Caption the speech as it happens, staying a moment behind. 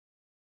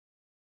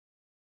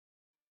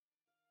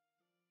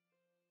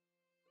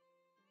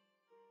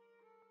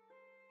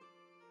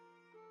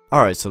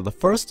Alright, so the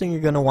first thing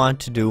you're going to want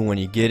to do when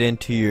you get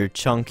into your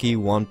chunky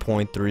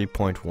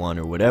 1.3.1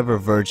 or whatever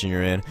version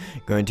you're in,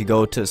 you're going to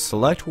go to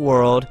select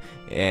world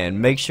and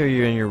make sure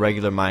you're in your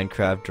regular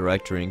Minecraft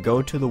directory and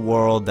go to the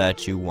world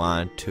that you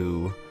want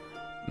to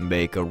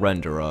make a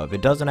render of.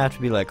 It doesn't have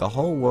to be like a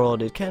whole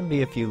world, it can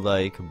be if you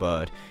like,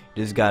 but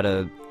you just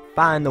gotta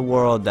find the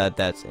world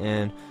that's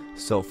in.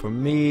 So for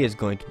me it's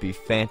going to be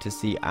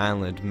Fantasy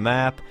Island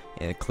map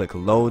and click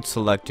load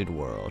selected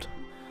world.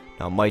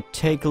 Now it might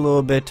take a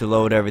little bit to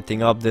load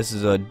everything up. This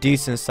is a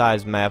decent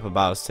sized map,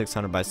 about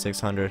 600 by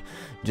 600.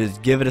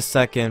 Just give it a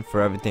second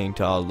for everything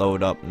to all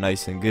load up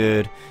nice and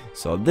good.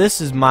 So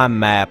this is my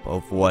map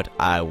of what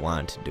I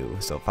want to do.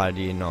 So if I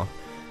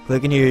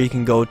click in here, you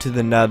can go to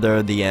the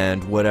nether, the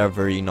end,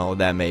 whatever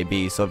that may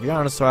be. So if you're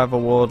on a survival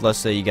world, let's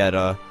say you got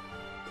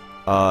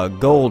a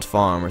gold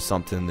farm or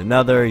something in the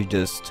nether, you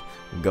just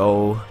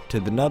go to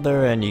the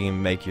nether and you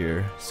can make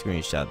your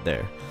screenshot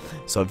there.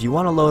 So if you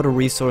want to load a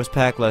resource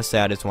pack, let's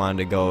say I just wanted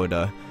to go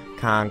to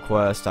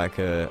Conquest, I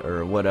could,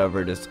 or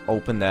whatever, just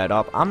open that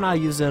up. I'm not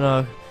using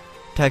a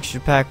texture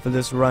pack for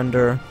this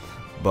render,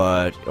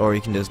 or you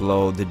can just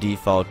load the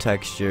default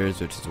textures,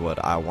 which is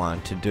what I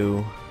want to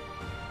do.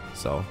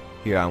 So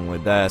here I'm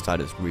with that, so I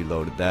just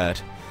reloaded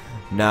that.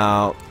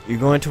 Now you're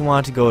going to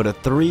want to go to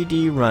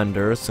 3D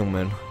render,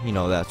 assuming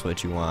that's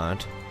what you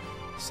want.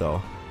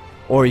 So,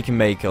 or you can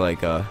make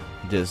like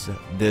just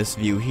this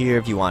view here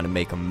if you want to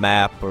make a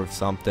map or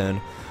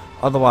something.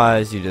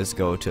 Otherwise you just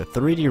go to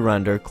 3D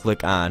render,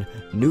 click on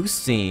new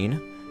scene,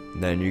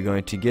 and then you're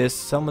going to get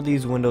some of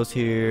these windows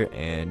here,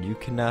 and you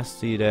cannot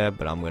see that,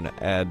 but I'm going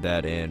to add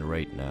that in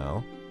right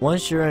now.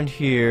 Once you're in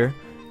here,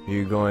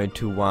 you're going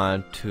to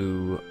want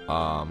to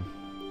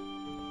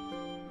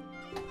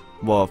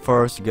well,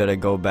 first you gotta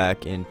go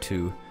back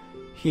into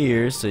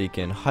here so you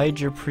can hide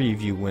your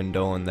preview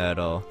window, and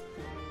that'll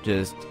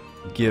just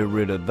get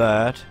rid of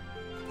that.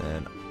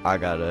 And I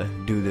gotta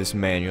do this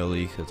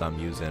manually because I'm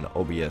using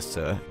OBS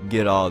to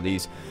get all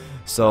these.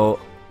 So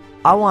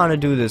I want to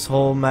do this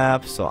whole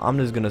map, so I'm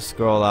just gonna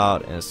scroll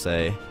out and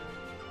say,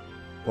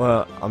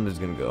 well, I'm just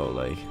gonna go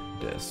like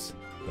this.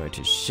 I'm going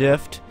to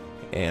shift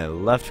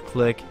and left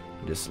click,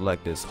 just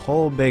select this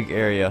whole big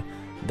area.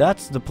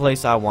 That's the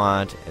place I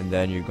want, and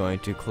then you're going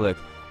to click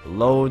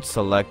load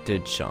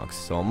selected chunks.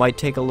 So it might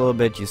take a little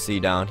bit. You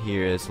see down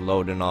here it's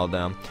loading all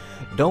them.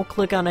 Don't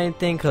click on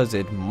anything because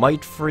it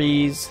might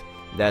freeze.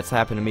 That's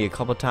happened to me a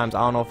couple times. I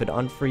don't know if it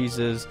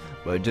unfreezes,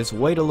 but just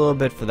wait a little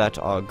bit for that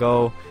to all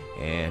go.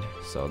 And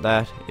so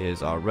that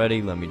is all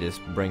ready. Let me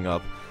just bring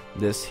up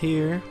this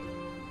here,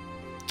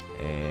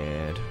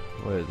 and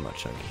where's my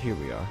chunk? Here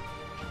we are.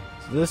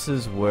 So this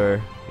is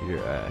where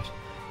you're at.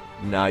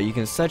 Now you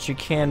can set your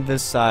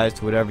canvas size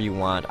to whatever you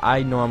want.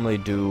 I normally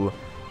do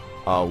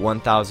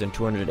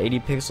 1280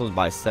 pixels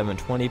by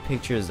 720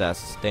 pictures. That's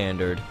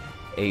standard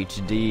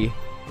HD.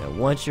 And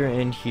once you're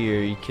in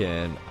here, you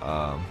can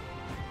well,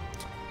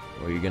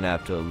 you're gonna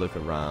have to look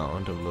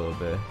around a little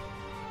bit.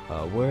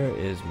 Where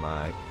is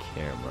my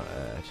camera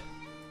at?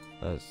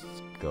 Let's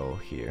go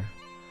here.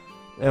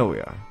 There we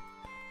are.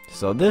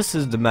 So this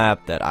is the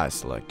map that I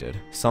selected.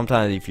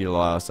 Sometimes if you're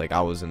lost, like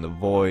I was in the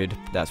void,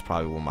 that's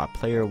probably where my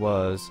player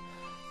was.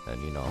 And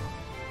you're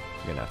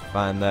gonna have to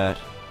find that.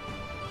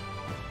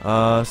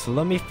 So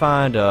let me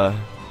find a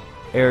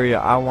area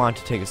I want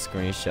to take a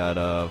screenshot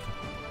of.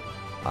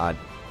 I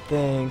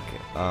think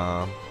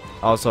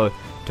also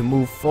to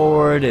move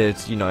forward,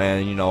 it's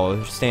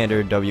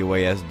standard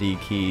WASD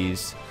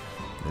keys,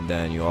 and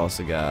then you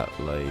also got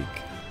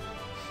like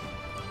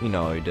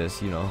you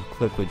just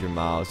click with your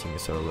mouse. You can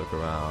sort of look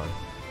around.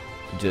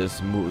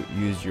 Just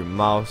use your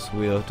mouse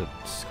wheel to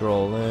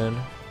scroll in.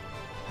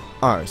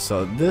 Alright,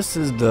 so this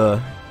is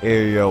the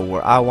area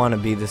where I want to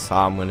be. This is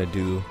how I'm going to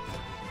do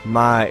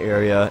my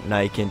area. Now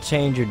you can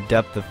change your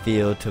depth of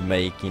field to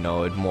make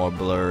it more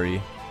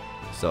blurry.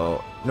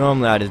 So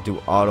normally I just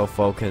do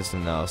autofocus,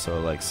 and I'll sort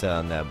of like set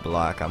on that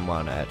block. I'm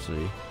going to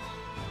actually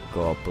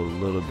go up a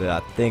little bit.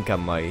 I think I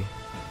might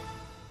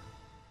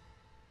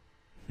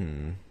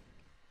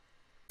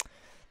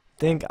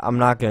think I'm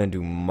not going to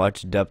do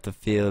much depth of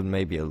field,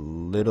 maybe a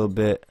little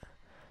bit.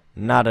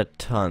 Not a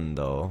ton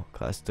though,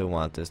 cause I still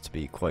want this to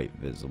be quite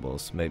visible.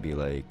 So maybe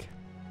like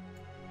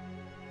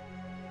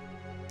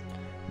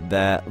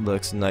that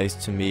looks nice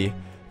to me.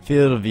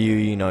 Field of view,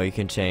 you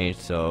can change.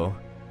 So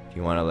if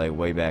you want to like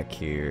way back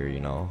here,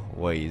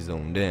 way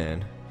zoomed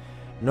in.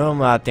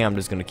 Normally I think I'm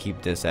just gonna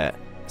keep this at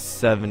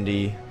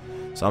 70.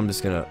 So I'm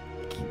just gonna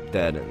keep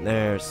that in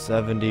there,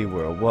 70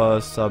 where it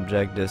was.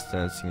 Subject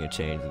distance, you can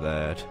change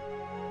that.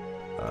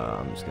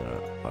 I'm just gonna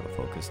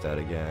autofocus that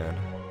again.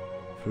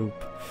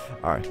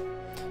 Alright,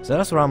 so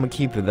that's what I'm gonna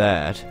keep with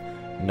that.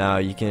 Now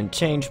you can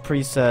change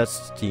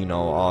presets to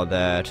all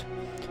that.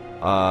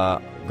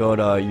 Go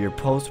to your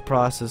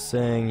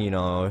post-processing,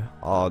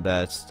 all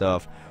that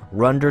stuff.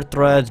 Render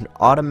threads,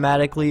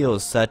 automatically it'll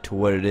set to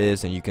what it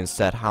is, and you can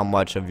set how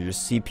much of your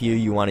CPU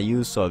you want to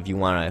use. So if you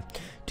want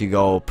to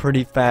go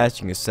pretty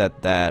fast, you can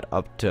set that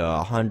up to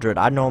 100.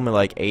 I normally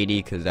like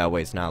 80 because that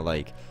way it's not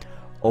like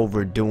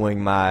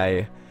overdoing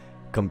my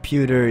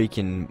computer you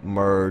can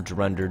merge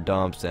render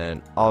dumps,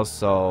 and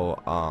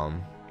also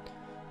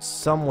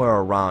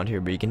somewhere around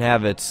here, but you can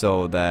have it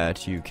so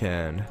that you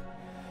can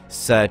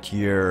set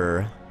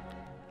your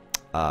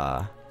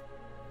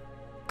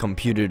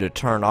computer to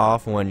turn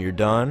off when you're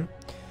done.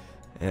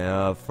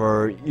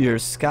 For your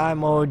sky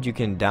mode, you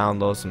can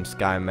download some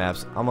sky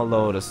maps. I'm gonna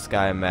load a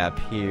sky map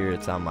here.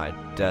 It's on my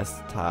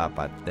desktop,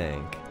 I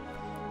think.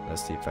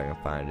 Let's see if I can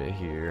find it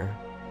here.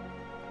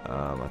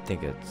 I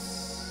think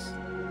it's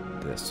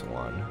this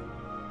one.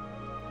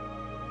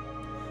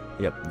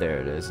 Yep, there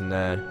it is. And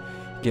then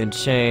you can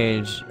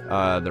change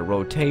the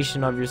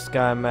rotation of your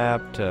sky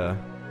map to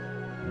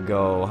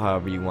go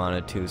however you want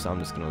it to. So I'm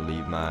just gonna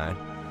leave mine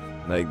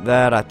like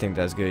that. I think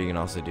that's good. You can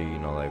also do, you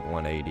know, like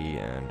 180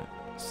 and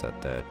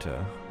set that to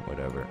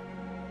whatever.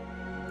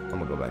 I'm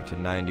gonna go back to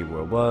 90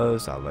 where it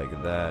was. I like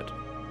that.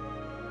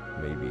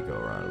 Maybe go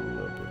around a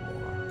little bit more.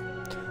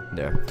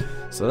 There.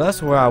 So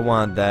that's where I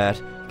want that.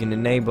 You can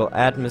enable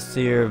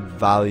atmosphere,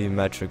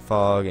 volumetric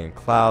fog, and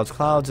clouds.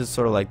 Clouds is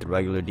sort of like the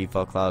regular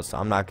default clouds, so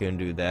I'm not gonna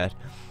do that.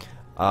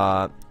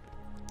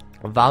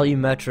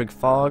 Volumetric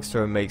fog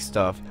sort of makes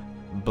stuff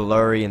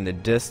blurry in the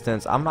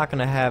distance. I'm not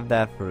gonna have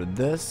that for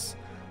this,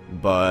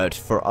 but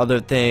for other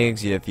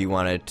things, if you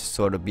want it to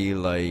sort of be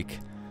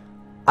like,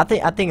 I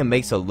think it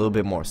makes it a little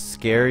bit more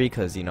scary,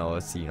 because you know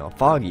it's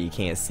foggy, you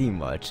can't see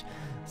much.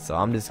 So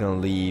I'm just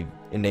gonna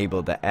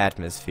enable the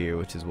atmosphere,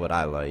 which is what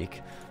I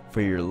like.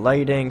 For your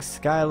lighting,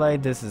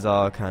 skylight, this is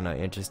all kind of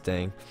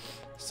interesting.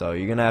 So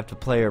you're gonna have to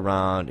play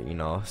around, you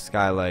know,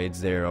 skylight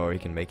 0, or you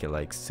can make it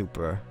like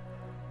super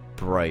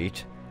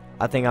bright.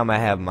 I think I'm gonna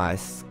have my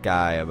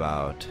sky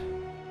about,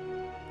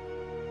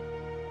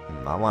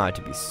 I want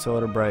it to be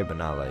sort of bright, but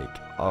not like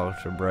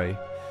ultra bright.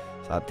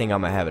 So I think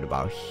I'm gonna have it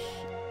about,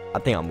 I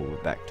think I'll move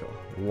it back to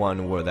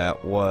 1 where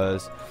that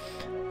was.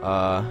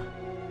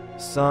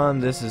 Sun,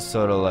 this is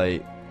sort of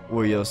like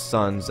where your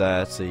sun's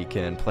at, so you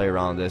can play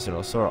around this and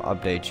it'll sort of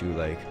update you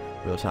like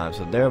real time.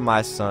 So there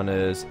my sun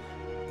is,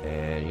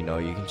 and you know,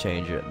 you can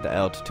change the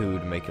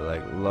altitude to make it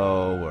like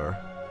low or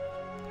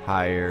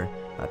higher.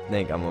 I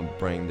think I'm gonna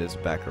bring this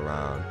back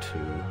around to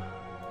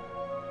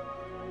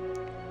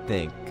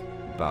think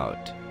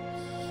about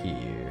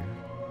here.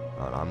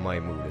 I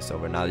might move this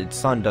over. Now the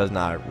sun does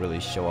not really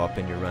show up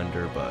in your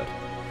render, but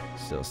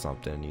still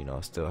something, you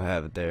know, still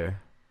have it there.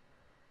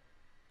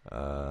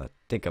 I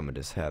think I'm gonna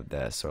just have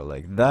that sort of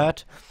like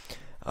that.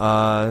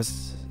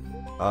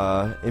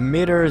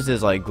 Emitters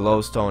is like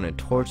glowstone and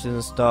torches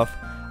and stuff.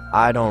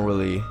 I don't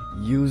really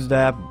use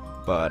that,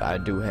 but I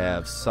do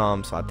have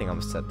some, so I think I'm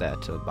gonna set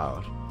that to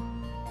about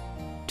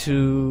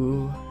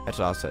 2.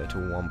 Actually, I'll set it to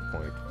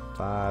 1.5.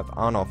 I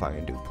don't know if I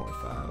can do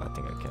 0.5. I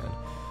think I can.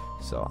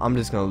 So I'm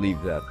just gonna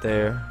leave that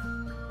there.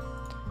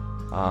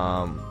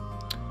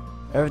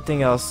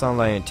 Everything else,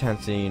 sunlight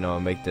intensity, you know,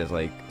 make this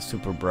like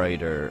super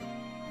bright or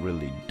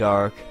really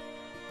dark.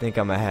 I think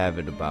I'm gonna have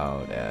it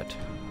about at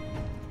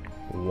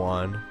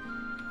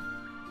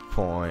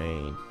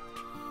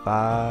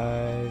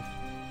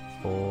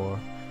 1.54.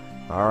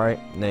 Alright,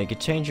 now you can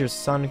change your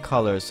sun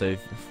color, so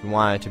if you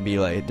want it to be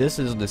like, this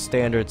is the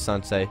standard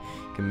sunset,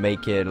 you can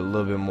make it a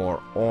little bit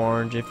more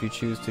orange if you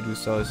choose to do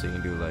so. So you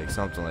can do like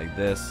something like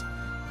this.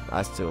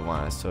 I still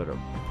want it sort of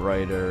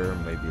brighter,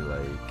 maybe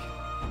like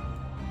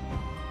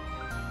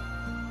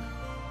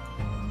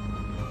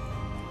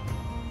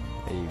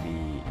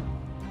maybe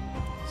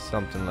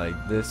something like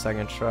this I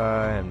can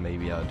try, and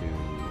maybe I'll do,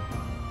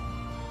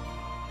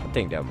 I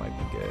think that might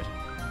be good.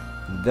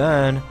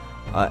 Then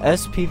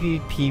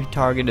SPPP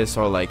target is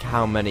sort of like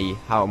how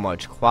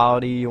much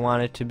quality you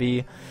want it to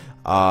be.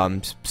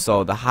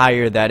 So the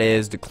higher that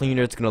is, the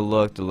cleaner it's gonna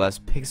look, the less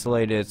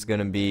pixelated it's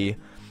gonna be.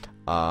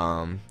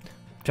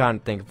 Trying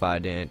to think if I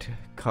didn't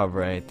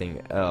cover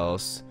anything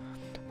else.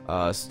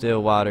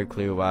 Still water,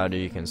 clear water,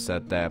 you can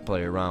set that,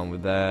 play around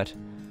with that.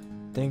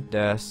 I think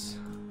that's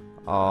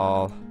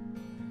all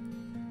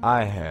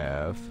I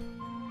have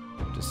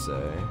to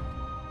say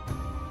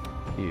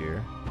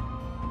here.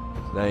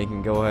 So now you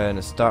can go ahead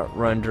and start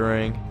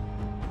rendering,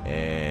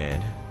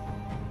 and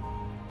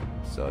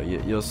so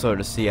you'll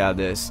sort of see how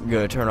this is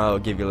gonna turn out. I'll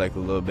give you like a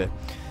little bit,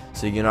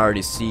 so you can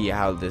already see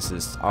how this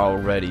is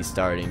already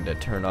starting to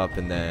turn up.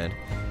 And then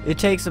it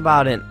takes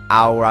about an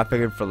hour, I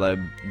figured, for like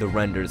the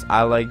renders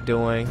I like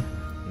doing.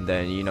 And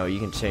then, you know, you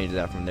can change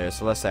that from there.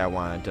 So let's say I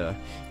wanted to,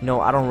 you know,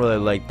 I don't really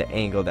like the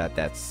angle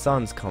that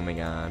sun's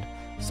coming on,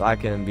 so I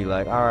can be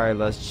like, alright,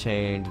 let's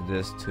change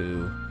this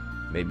to,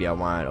 maybe I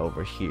want it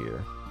over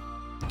here.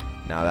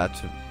 Now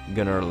that's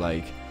gonna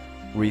like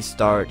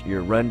restart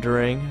your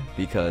rendering,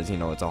 because you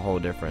know it's a whole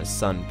different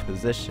sun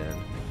position.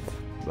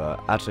 But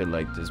I actually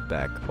like this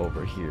back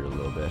over here a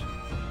little bit,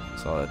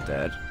 so I'll let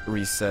that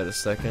reset a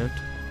second.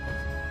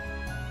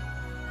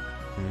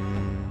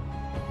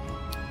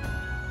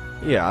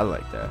 Yeah, I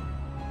like that.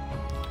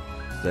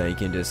 Then you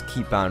can just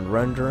keep on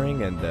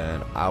rendering, and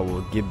then I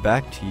will get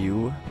back to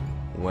you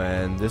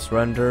when this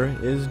render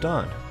is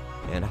done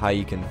and how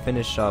you can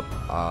finish up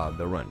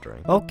the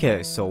rendering.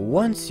 Okay, so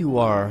once you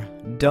are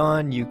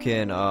done, you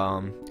can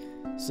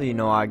So you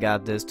know I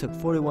got this. Took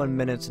 41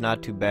 minutes,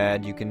 not too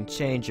bad. You can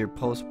change your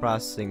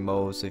post-processing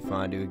mode, so if you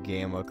want to do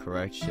gamma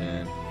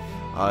correction,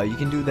 you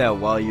can do that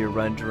while you're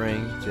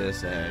rendering,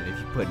 and if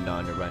you put it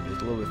on, it renders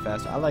a little bit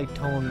faster. I like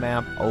Tone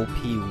Map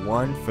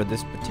OP1 for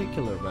this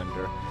particular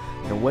render.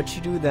 And what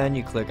you do then,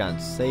 you click on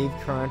Save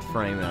Current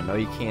Frame, and I know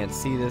you can't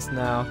see this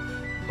now,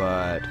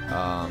 but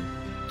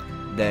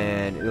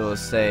then it will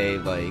say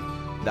like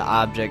the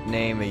object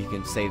name, and you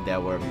can save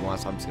that wherever you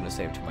want. So I'm just gonna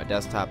save it to my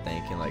desktop.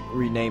 Then you can like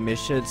rename it.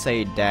 Should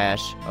say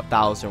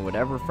 -1000,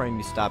 whatever frame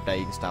you stopped at.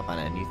 You can stop on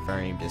any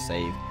frame to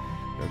save.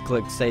 Or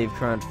click Save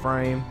Current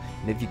Frame,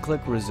 and if you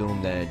click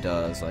Resume, then it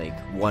does like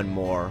one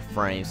more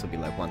frame, so it'll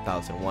be like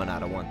 1001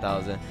 out of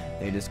 1000.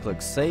 Then you just click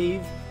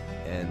Save,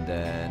 and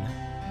then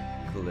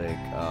click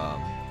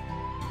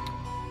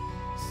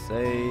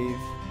Save,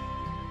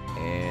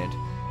 and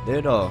there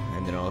it all,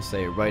 and then it'll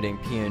say writing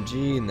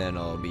PNG, and then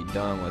it'll be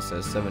done when it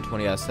says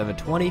 720 out of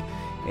 720,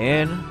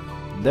 and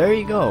there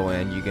you go.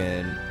 And you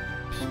can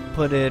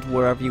put it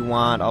wherever you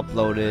want,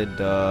 upload it,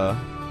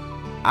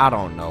 I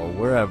don't know,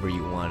 wherever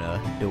you wanna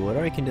do it,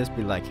 or you can just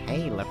be like,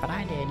 hey, look what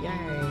I did, yay,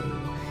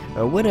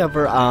 or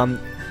whatever.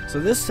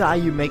 So this is how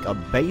you make a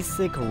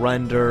basic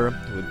render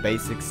with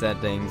basic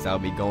settings. I'll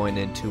be going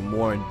into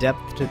more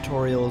in-depth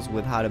tutorials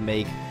with how to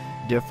make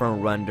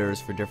different renders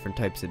for different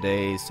types of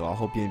days. So I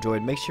hope you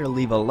enjoyed. Make sure to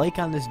leave a like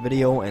on this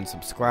video and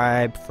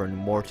subscribe for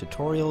more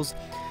tutorials.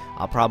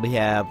 I'll probably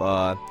have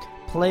a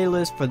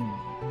playlist for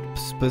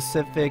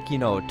specific,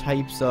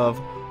 types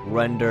of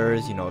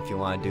renders. If you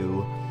want to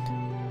do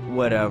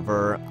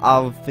whatever,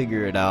 I'll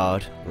figure it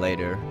out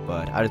later,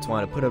 but I just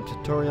want to put up a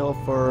tutorial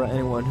for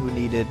anyone who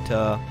needed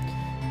to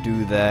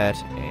do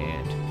that,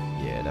 and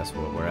yeah, that's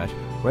where we're at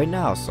right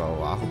now. So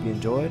I hope you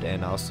enjoyed,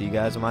 and I'll see you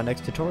guys in my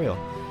next tutorial.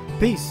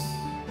 Peace.